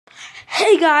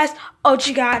Hey guys,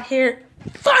 OG God here.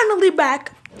 Finally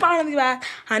back.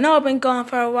 I know I've been gone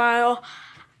for a while.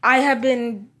 I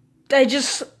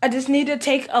just need to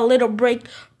take a little break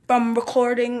from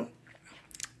recording.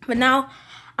 But now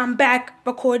I'm back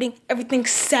recording.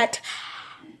 Everything's set.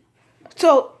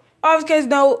 So, as you guys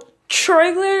know,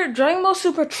 Dragon Ball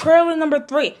Super trailer number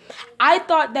 3. I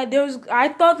thought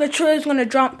the trailer was gonna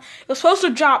drop. It was supposed to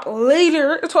drop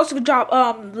later. It's supposed to drop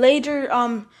later.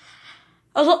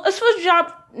 It's supposed to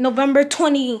drop November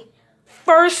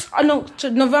 21st. No, to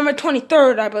November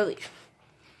 23rd, I believe.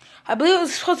 I believe it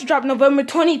was supposed to drop November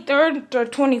 23rd or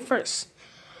 21st.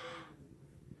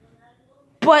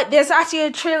 But there's actually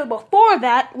a trailer before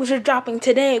that, which is dropping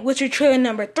today, which is trailer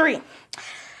number 3.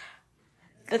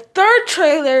 The third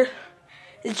trailer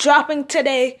is dropping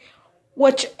today,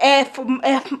 which if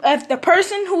the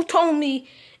person who told me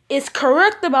is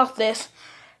correct about this,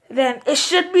 then it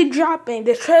should be dropping.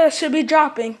 The trailer should be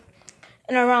dropping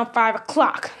in around 5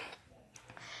 o'clock.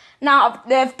 Now,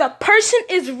 if the person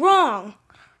is wrong,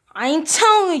 I ain't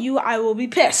telling you, I will be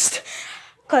pissed.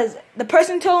 Because the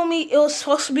person told me it was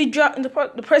supposed to be dropping. The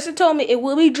person told me it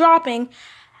will be dropping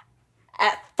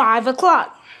at 5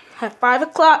 o'clock. At 5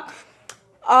 o'clock,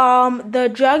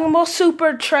 the Dragon Ball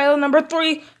Super trailer number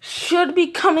 3 should be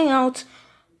coming out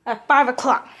at 5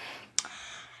 o'clock.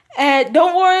 And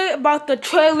don't worry about the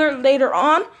trailer later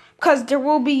on, because there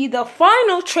will be the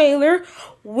final trailer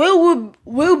will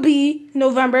be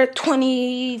November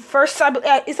 21st.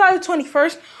 It's either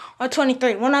 21st or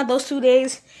 23rd. One of those 2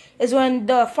 days is when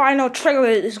the final trailer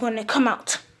is going to come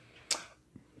out.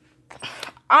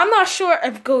 I'm not sure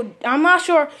if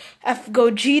Gogeta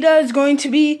is going to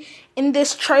be in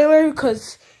this trailer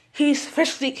because he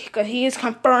is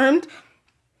confirmed.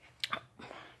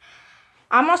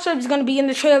 I'm not sure if he's gonna be in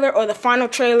the trailer or the final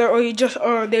trailer, or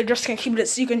they're just gonna keep it a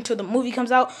secret until the movie comes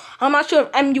out. I'm not sure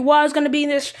if MUI is gonna be in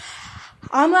this.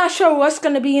 I'm not sure what's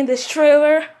gonna be in this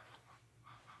trailer.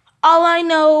 All I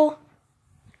know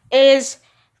is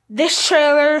this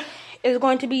trailer is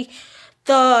going to be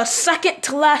the second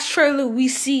to last trailer we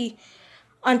see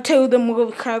until the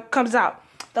movie comes out.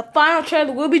 The final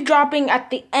trailer will be dropping at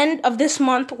the end of this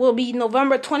month. Will be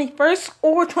November 21st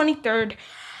or 23rd.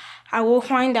 I will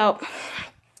find out.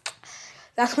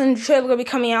 That's when the trailer will be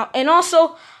coming out. And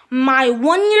also, my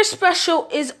 1-year special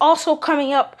is also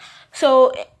coming up.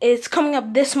 So, it's coming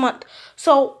up this month.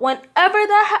 So, whenever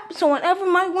that happens, whenever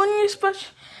my 1-year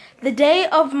special, the day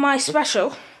of my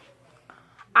special,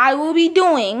 I will be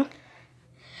doing...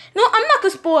 No, I'm not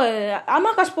going to spoil it. I'm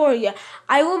not going to spoil it yet.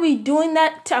 I will be doing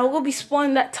that. I will be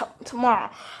spoiling that tomorrow.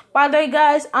 By the way,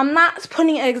 guys, I'm not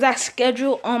putting an exact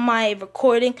schedule on my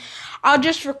recording. I'll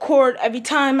just record every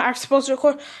time I'm supposed to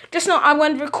record. Just know I'm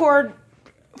going to record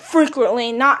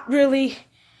frequently, not really,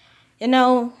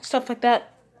 stuff like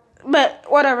that. But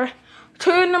whatever.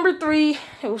 Trailer number 3,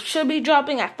 it should be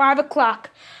dropping at 5 o'clock.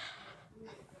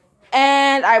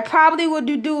 And I probably will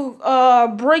do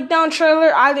a breakdown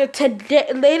trailer either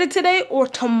later today or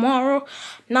tomorrow.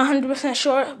 Not 100%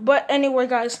 sure. But anyway,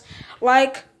 guys,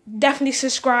 definitely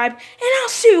subscribe. And I'll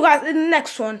see you guys in the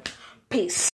next one. Peace.